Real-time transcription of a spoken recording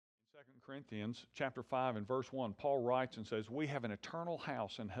Corinthians chapter 5 and verse 1, Paul writes and says, we have an eternal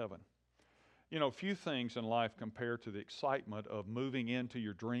house in heaven. You know, few things in life compare to the excitement of moving into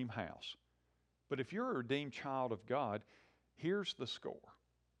your dream house. But if you're a redeemed child of God, here's the score.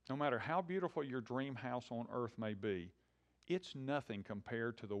 No matter how beautiful your dream house on earth may be, it's nothing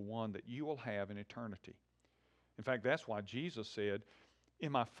compared to the one that you will have in eternity. In fact, that's why Jesus said,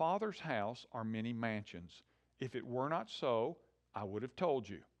 in my Father's house are many mansions. If it were not so, I would have told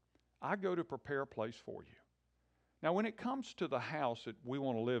you. I go to prepare a place for you. Now, when it comes to the house that we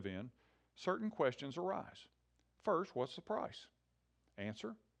want to live in, certain questions arise. First, what's the price?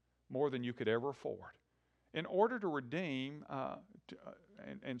 Answer, more than you could ever afford. In order to redeem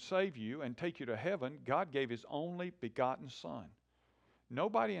and save you and take you to heaven, God gave His only begotten Son.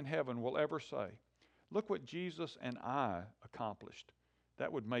 Nobody in heaven will ever say, look what Jesus and I accomplished.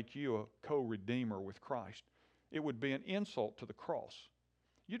 That would make you a co-redeemer with Christ. It would be an insult to the cross.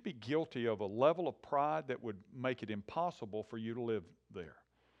 You'd be guilty of a level of pride that would make it impossible for you to live there.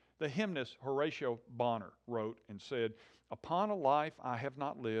 The hymnist Horatio Bonner wrote and said, upon a life I have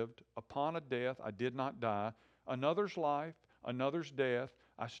not lived, upon a death I did not die, another's life, another's death,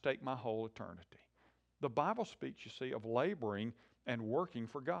 I stake my whole eternity. The Bible speaks, you see, of laboring and working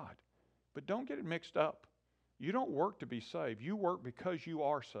for God. But don't get it mixed up. You don't work to be saved. You work because you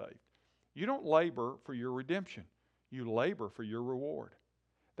are saved. You don't labor for your redemption. You labor for your reward.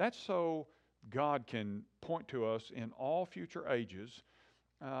 That's so God can point to us in all future ages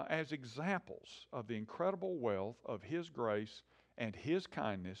as examples of the incredible wealth of His grace and His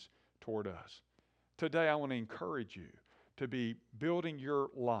kindness toward us. Today I want to encourage you to be building your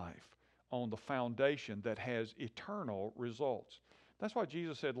life on the foundation that has eternal results. That's why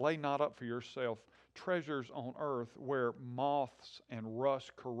Jesus said, lay not up for yourself treasures on earth where moths and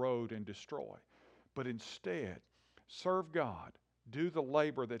rust corrode and destroy, but instead serve God, do the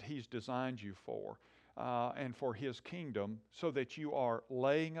labor that He's designed you for, and for His kingdom, so that you are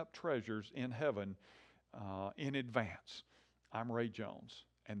laying up treasures in heaven in advance. I'm Ray Jones,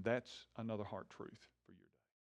 and that's another heart truth for you.